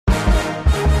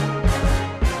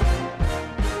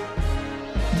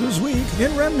This week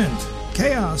in Remnant,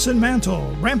 chaos in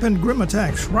Mantle, rampant grim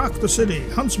attacks rock the city,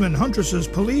 huntsmen, huntresses,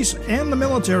 police, and the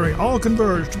military all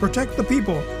converge to protect the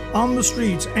people on the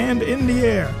streets and in the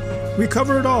air. We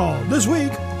cover it all this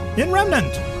week in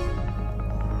Remnant.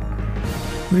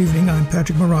 Good evening, I'm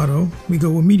Patrick Morado. We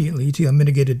go immediately to the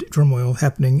unmitigated turmoil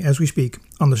happening as we speak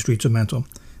on the streets of Mantle.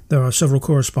 There are several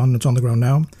correspondents on the ground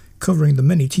now, covering the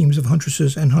many teams of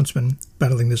huntresses and huntsmen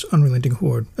battling this unrelenting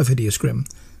horde of hideous grim.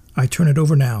 I turn it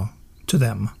over now to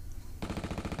them.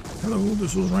 Hello,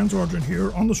 this is Rand Sargent here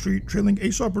on the street trailing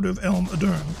ace operative Elm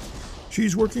Adern.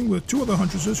 She's working with two other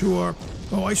huntresses who are,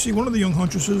 I see one of the young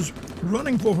huntresses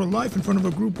running for her life in front of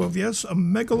a group of, a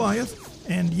Megaliath,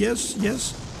 and yes,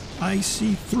 I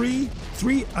see three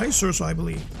ice Ursa, I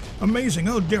believe. Amazing.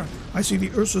 Oh dear. I see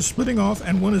the Ursa splitting off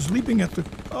and one is leaping at the...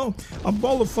 a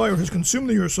ball of fire has consumed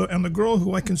the Ursa, and the girl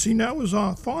who I can see now is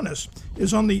Faunus,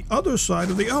 is on the other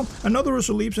side of the... another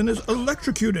Ursa leaps and is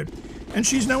electrocuted. And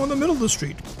she's now in the middle of the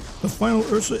street. The final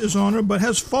Ursa is on her, but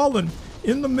has fallen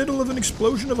in the middle of an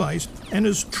explosion of ice and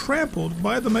is trampled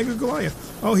by the Mega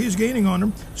Goliath. Oh, he's gaining on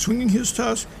her, swinging his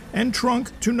tusk and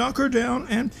trunk to knock her down,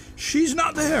 and she's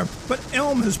not there. But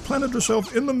Elm has planted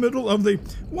herself in the middle of the...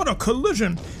 What a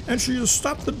collision! And she has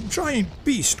stopped the giant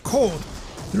beast cold.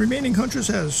 The remaining huntress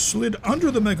has slid under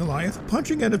the Megaliath,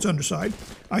 punching at its underside.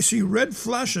 I see red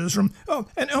flashes from...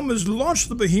 and Elm has launched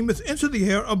the behemoth into the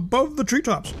air above the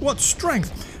treetops. What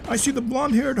strength! I see the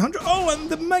blonde-haired hunter... and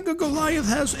the Mega Goliath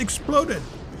has exploded.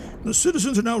 The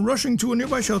citizens are now rushing to a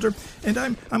nearby shelter, and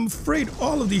I'm afraid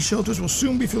all of these shelters will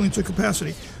soon be filling to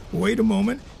capacity. Wait a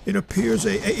moment. It appears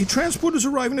a transport is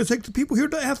arriving to take the people here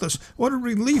to Athos. What a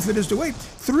relief it is to wait.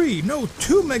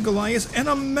 Two Megaliaths and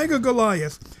a Mega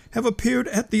Goliath have appeared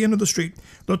at the end of the street.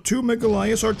 The two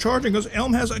Megaliaths are charging us.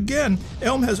 Elm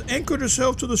has anchored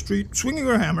herself to the street, swinging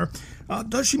her hammer.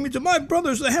 Does she mean to my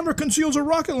brothers? The hammer conceals a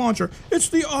rocket launcher. It's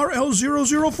the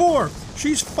RL-004.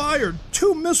 She's fired.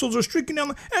 Two missiles are streaking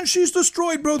down, and she's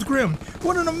destroyed both Grim.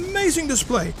 What an amazing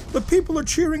display. The people are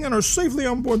cheering and are safely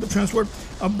on board the transport.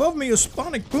 Above me, a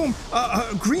sonic boom.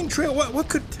 A green trail. What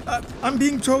could... I'm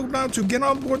being told now to get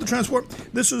on board the transport.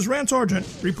 This is Rand Sargent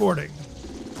reporting.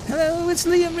 Hello, it's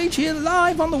Liam Reach here,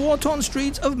 live on the war-torn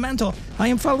streets of Mantle. I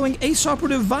am following ace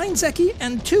operative Vine Zeki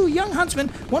and two young huntsmen,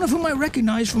 one of whom I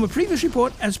recognize from a previous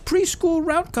report as preschool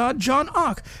route guard John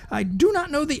Ark. I do not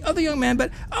know the other young man,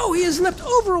 but he has leapt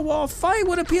over a wall, fired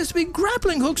what appears to be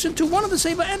grappling hooks into one of the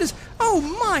saber, and is,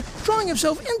 drawing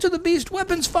himself into the beast,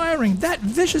 weapons firing. That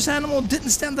vicious animal didn't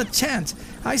stand a chance.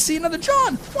 I see another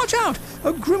John. Watch out!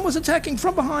 A Grim was attacking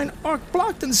from behind. Ark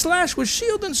blocked and slashed with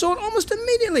shield and sword almost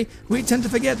immediately. We tend to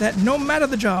forget that no matter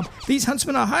the job, these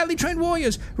huntsmen are highly trained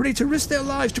warriors, ready to risk their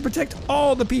lives to protect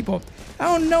all the people.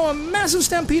 Oh no, a massive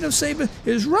stampede of saber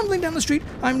is rumbling down the street.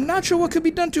 I'm not sure what could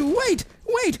be done to... Wait!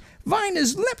 Vine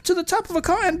is leapt to the top of a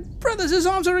car, and brothers, his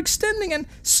arms are extending and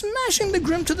smashing the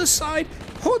Grim to the side,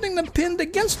 holding them pinned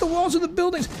against the walls of the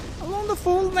buildings along the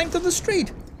full length of the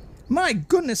street. My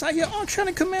goodness, I hear Ark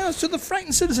shouting commands to the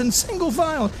frightened citizens, single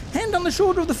file, hand on the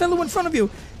shoulder of the fellow in front of you,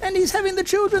 and he's having the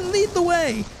children lead the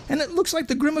way. And it looks like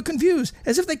the Grim are confused,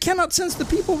 as if they cannot sense the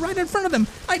people right in front of them.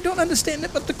 I don't understand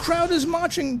it, but the crowd is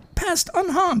marching past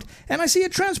unharmed, and I see a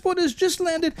transport has just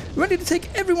landed, ready to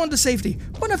take everyone to safety.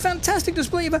 What a fantastic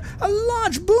display of a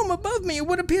large boom above me, and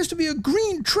what appears to be a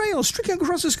green trail streaking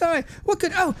across the sky. What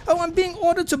could... I'm being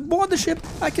ordered to board the ship.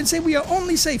 I can say we are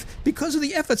only safe because of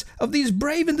the efforts of these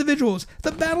brave individuals.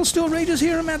 The battle still rages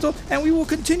here in Mantle, and we will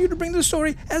continue to bring the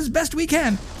story as best we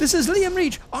can. This is Liam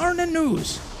Reach, RNN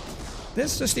News.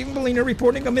 This is Stephen Bellina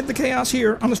reporting amid the chaos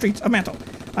here on the streets of Mantle.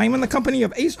 I am in the company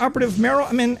of ace operative Meryl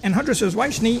Amin and huntresses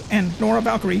Weichni and Nora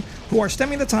Valkyrie, who are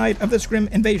stemming the tide of this Grim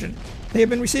invasion. They have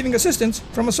been receiving assistance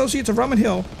from associates of Roman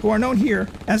Hill, who are known here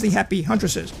as the Happy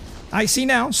Huntresses. I see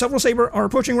now several saber are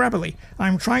approaching rapidly.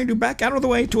 I'm trying to back out of the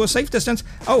way to a safe distance.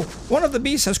 One of the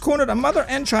beasts has cornered a mother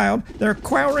and child. They're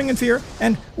cowering in fear,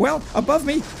 and, above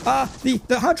me,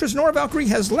 the huntress Nora Valkyrie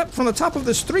has leapt from the top of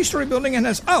this 3-story building and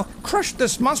has, crushed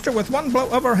this monster with one blow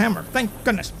of her hammer. Thank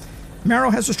goodness.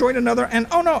 Marrow has destroyed another, and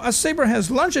a saber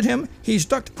has lunged at him. He's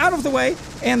ducked out of the way,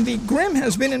 and the Grim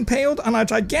has been impaled on a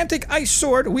gigantic ice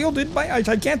sword wielded by a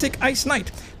gigantic ice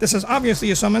knight. This is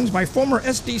obviously a summons by former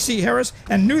SDC Harris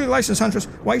and newly licensed huntress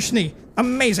Weichni.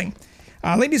 Amazing.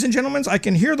 Ladies and gentlemen, I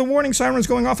can hear the warning sirens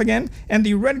going off again, and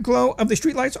the red glow of the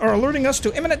streetlights are alerting us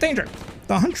to imminent danger.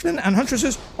 The huntsmen and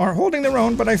huntresses are holding their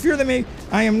own, but I fear them.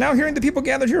 I am now hearing the people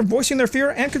gathered here voicing their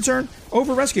fear and concern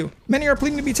over rescue. Many are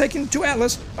pleading to be taken to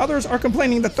Atlas. Others are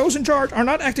complaining that those in charge are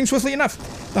not acting swiftly enough.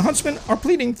 The huntsmen are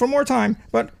pleading for more time,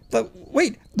 but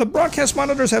the broadcast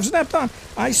monitors have snapped on.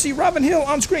 I see Robin Hill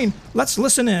on screen. Let's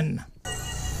listen in.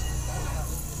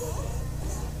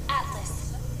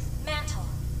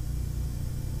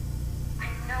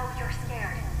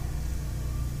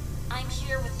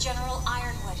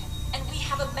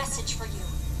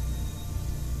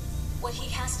 What he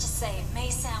has to say may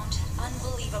sound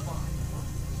unbelievable,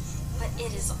 but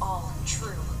it is all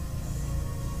true.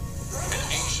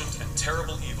 An ancient and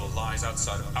terrible evil lies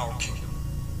outside of our kingdom.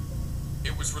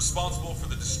 It was responsible for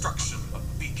the destruction of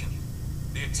Beacon,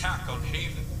 the attack on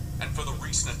Haven, and for the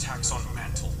recent attacks on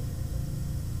Mantle.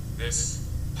 This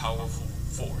powerful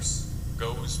force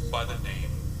goes by the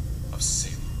name of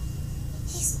Salem.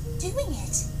 He's doing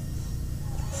it.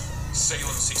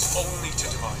 Salem seeks only to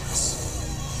divide us,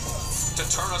 to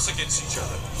turn us against each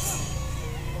other.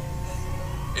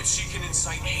 If she can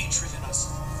incite hatred in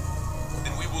us,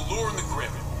 then we will lure in the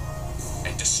Grim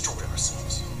and destroy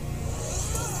ourselves.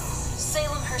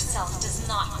 Salem herself does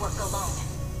not work alone.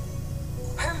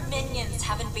 Her minions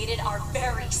have invaded our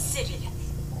very city.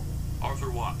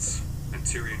 Arthur Watts and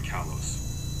Tyrion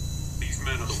Kalos. These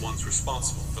men are the ones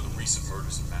responsible for the recent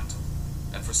murders in Mantle,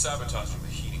 and for sabotaging the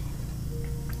heating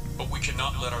grid. But we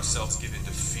cannot let ourselves give in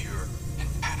to fear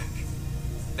and panic.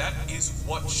 That is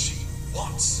what she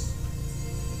wants.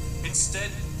 Instead,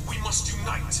 we must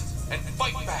unite and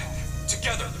fight back,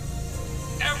 together.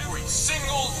 Every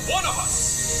single one of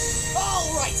us!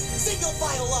 All right, single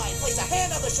file line. Place a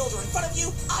hand on the shoulder in front of you,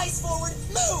 eyes forward,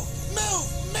 move, move,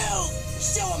 move!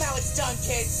 Show them how it's done,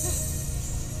 kids!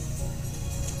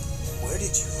 Where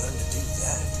did you learn to do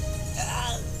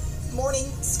that? Morning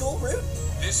school route?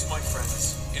 This, my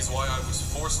friends, is why I was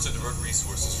forced to divert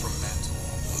resources from Mantle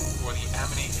for the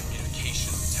Amity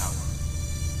Communication Tower.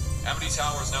 Amity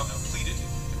Tower is now completed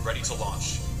and ready to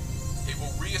launch. It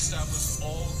will re-establish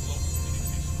all global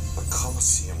communications. The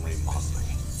Colosseum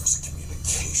remodeling was a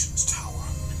communications tower.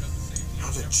 How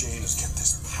did James get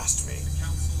this past me? The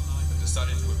Council and I have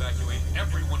decided to evacuate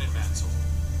everyone in Mantle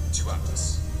to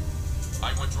Atlas.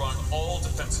 I'm withdrawing all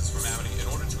defenses from Amity in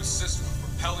order to assist with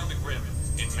repelling the Grim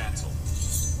in Mantle.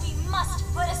 We must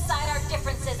put aside our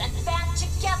differences and band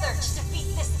together to defeat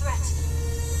this threat.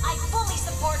 I fully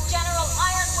support General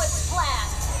Ironwood's plan.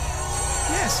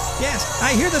 Yes,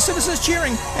 I hear the citizens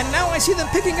cheering, and now I see them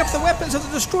picking up the weapons of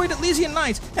the destroyed Elysian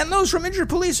Knights and those from injured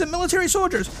police and military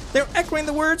soldiers. They're echoing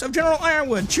the words of General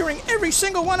Ironwood, cheering every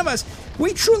single one of us.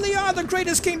 We truly are the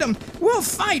greatest kingdom. We'll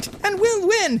fight, and we'll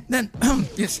win. Then,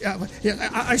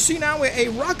 I see now a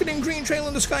rocketing green trail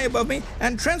in the sky above me,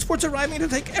 and transports arriving to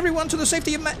take everyone to the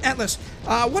safety of Atlas.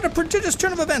 What a prodigious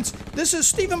turn of events. This is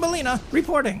Stephen Bellina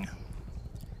reporting.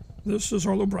 This is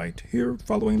Arlo Bright, here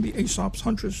following the Aesop's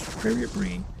huntress, Harriet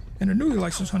Bree, and a newly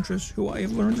licensed huntress who I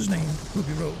have learned is named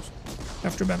Ruby Rose.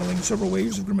 After battling several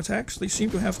waves of grim attacks, they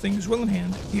seem to have things well in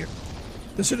hand here.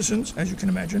 The citizens, as you can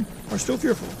imagine, are still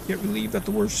fearful, yet relieved that the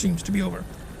worst seems to be over.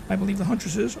 I believe the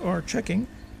huntresses are checking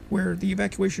where the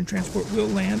evacuation transport will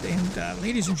land, and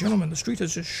ladies and gentlemen, the street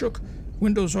has just shook.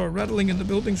 Windows are rattling in the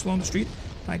buildings along the street.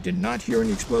 I did not hear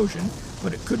any explosion,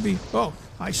 but it could be... Oh,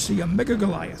 I see a Mega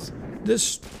Goliath.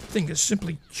 This thing is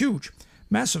simply huge.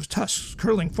 Massive tusks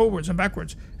curling forwards and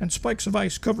backwards, and spikes of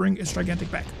ice covering its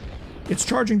gigantic back. It's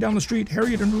charging down the street.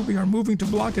 Harriet and Ruby are moving to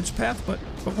block its path, but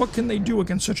what can they do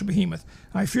against such a behemoth?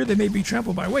 I fear they may be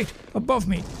trampled by weight. Above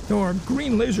me, there are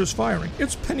green lasers firing.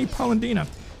 It's Penny Polendina.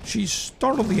 She's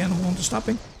startled the animal into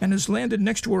stopping and has landed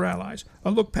next to her allies. A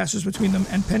look passes between them,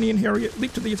 and Penny and Harriet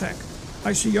leap to the attack.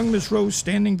 I see young Miss Rose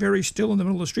standing very still in the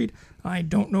middle of the street. I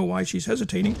don't know why she's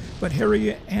hesitating, but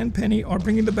Harriet and Penny are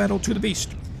bringing the battle to the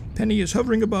beast. Penny is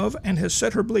hovering above and has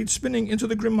set her blade spinning into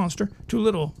the grim monster to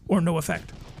little or no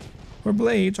effect. Her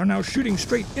blades are now shooting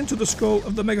straight into the skull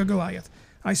of the Mega Goliath.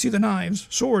 I see the knives,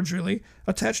 swords really,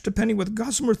 attached to Penny with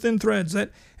gossamer thin threads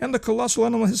and the colossal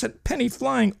animal has sent Penny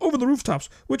flying over the rooftops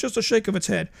with just a shake of its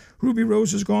head. Ruby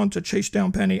Rose has gone to chase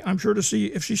down Penny, I'm sure to see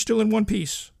if she's still in one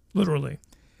piece, literally.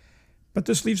 But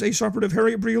this leaves Ace Operative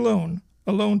Harriet Bree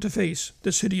alone to face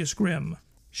this hideous Grim.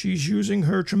 She's using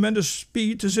her tremendous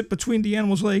speed to zip between the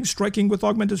animal's legs, striking with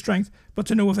augmented strength, but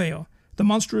to no avail. The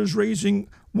monster is raising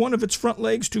one of its front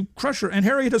legs to crush her, and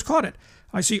Harriet has caught it.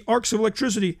 I see arcs of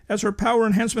electricity as her power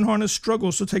enhancement harness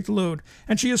struggles to take the load,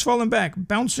 and she has fallen back,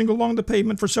 bouncing along the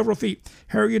pavement for several feet.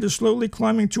 Harriet is slowly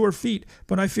climbing to her feet,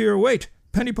 but I fear, wait,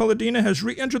 Penny Polendina has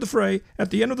re-entered the fray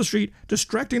at the end of the street,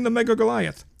 distracting the Mega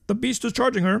Goliath. The beast is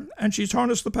charging her, and she's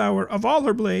harnessed the power of all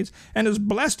her blades and is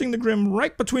blasting the Grim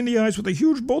right between the eyes with a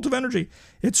huge bolt of energy.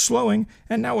 It's slowing,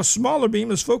 and now a smaller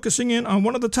beam is focusing in on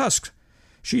one of the tusks.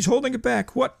 She's holding it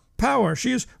back. What power!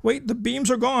 Wait, the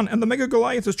beams are gone, and the Mega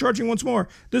Goliath is charging once more.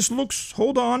 This looks...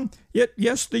 Hold on. Yet,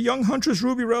 yes, the young huntress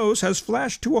Ruby Rose has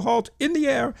flashed to a halt in the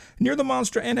air near the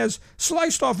monster and has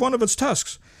sliced off one of its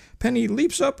tusks. Penny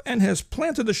leaps up and has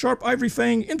planted the sharp ivory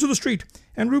fang into the street.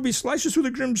 and Ruby slices through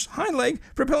the Grim's hind leg,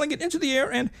 propelling it into the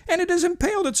air, and it has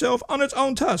impaled itself on its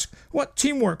own tusk. What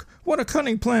teamwork! What a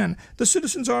cunning plan! The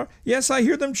citizens are, yes, I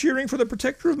hear them cheering for the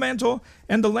protector of Mantle,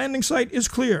 and the landing site is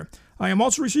clear. I am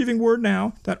also receiving word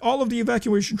now that all of the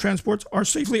evacuation transports are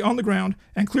safely on the ground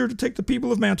and clear to take the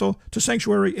people of Mantle to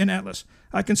Sanctuary in Atlas.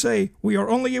 I can say we are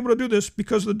only able to do this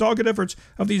because of the dogged efforts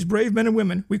of these brave men and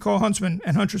women we call huntsmen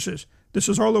and huntresses. This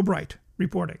is Arlo Bright,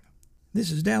 reporting. This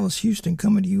is Dallas Houston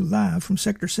coming to you live from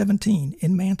Sector 17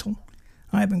 in Mantle.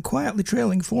 I have been quietly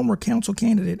trailing former council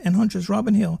candidate and huntress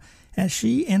Robin Hill as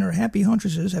she and her happy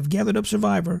huntresses have gathered up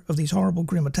survivor of these horrible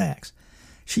Grim attacks.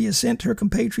 She has sent her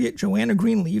compatriot Joanna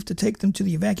Greenleaf to take them to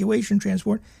the evacuation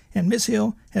transport, and Miss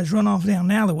Hill has run off down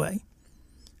an alleyway.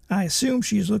 I assume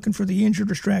she is looking for the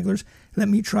injured or stragglers. Let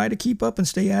me try to keep up and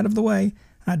stay out of the way.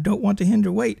 I don't want to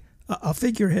hinder weight.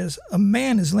 A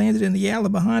man has landed in the alley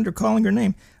behind her, calling her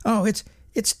name. Oh, it's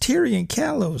Tyrion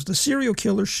Callows, the serial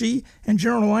killer she and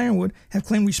General Ironwood have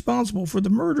claimed responsible for the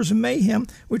murders and mayhem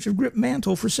which have gripped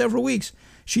Mantle for several weeks.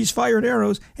 She's fired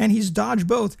arrows, and he's dodged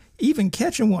both, even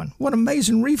catching one. What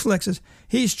amazing reflexes.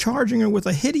 He's charging her with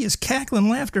a hideous cackling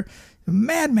laughter.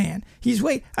 Madman.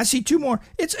 Wait, I see two more.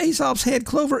 It's Aesop's head,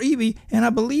 Clover Eby, and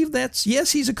I believe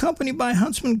he's accompanied by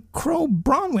Huntsman Crow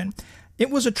Bronwyn.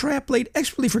 It was a trap laid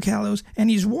expertly for Callows, and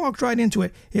he's walked right into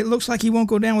it. It looks like he won't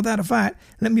go down without a fight.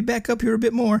 Let me back up here a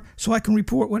bit more so I can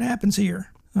report what happens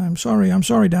here. I'm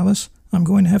sorry, Dallas. I'm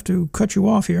going to have to cut you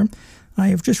off here. I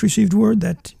have just received word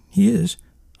that he is.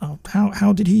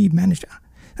 How did he manage to...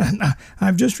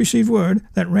 I've just received word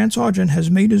that Rance Argent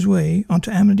has made his way onto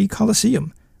Amity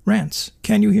Coliseum. Rance,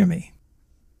 can you hear me?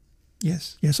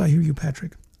 Yes, I hear you,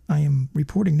 Patrick. I am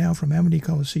reporting now from Amity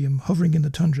Coliseum, hovering in the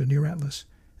tundra near Atlas.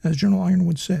 As General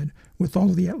Ironwood said, with all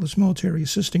of the Atlas military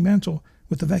assisting Mantle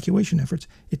with evacuation efforts,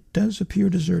 it does appear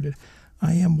deserted.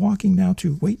 I am walking now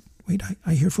to... Wait,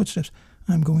 I hear footsteps.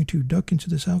 I'm going to duck into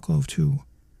this alcove to...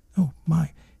 Oh,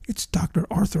 my, it's Dr.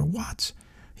 Arthur Watts.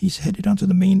 He's headed onto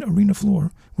the main arena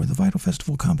floor where the Vital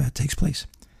Festival combat takes place.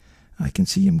 I can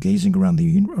see him gazing around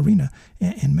the arena,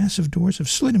 and massive doors have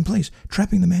slid in place,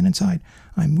 trapping the man inside.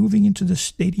 I'm moving into the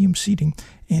stadium seating,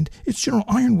 and it's General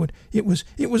Ironwood. It was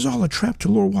all a trap to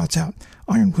lure Watts out.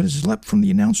 Ironwood has leapt from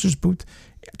the announcer's booth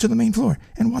to the main floor,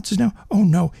 and Watts is now... Oh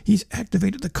no, he's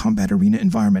activated the combat arena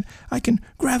environment.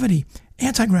 Gravity,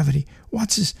 anti-gravity.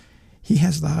 He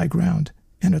has the high ground,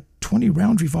 and a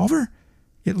 20-round revolver?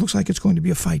 It looks like it's going to be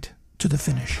a fight to the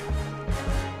finish.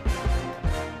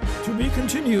 To be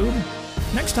continued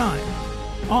next time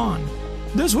on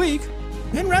This Week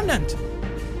in Remnant.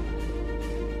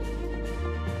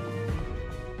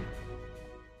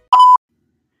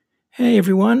 Hey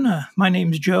everyone, my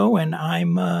name's Joe, and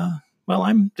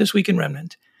I'm This Week in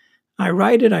Remnant. I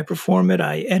write it, I perform it,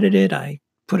 I edit it, I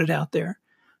put it out there.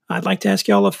 I'd like to ask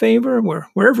y'all a favor,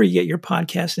 wherever you get your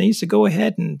podcast needs, to go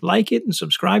ahead and like it and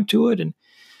subscribe to it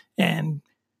and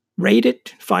rate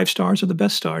it. 5 stars are the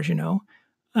best stars, you know.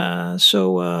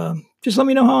 So just let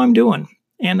me know how I'm doing.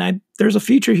 And there's a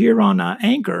feature here on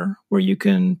Anchor where you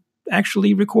can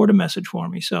actually record a message for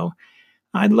me. So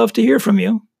I'd love to hear from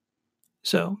you.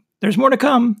 So there's more to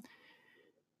come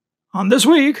on This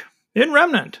Week in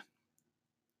Remnant.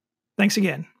 Thanks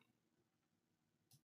again.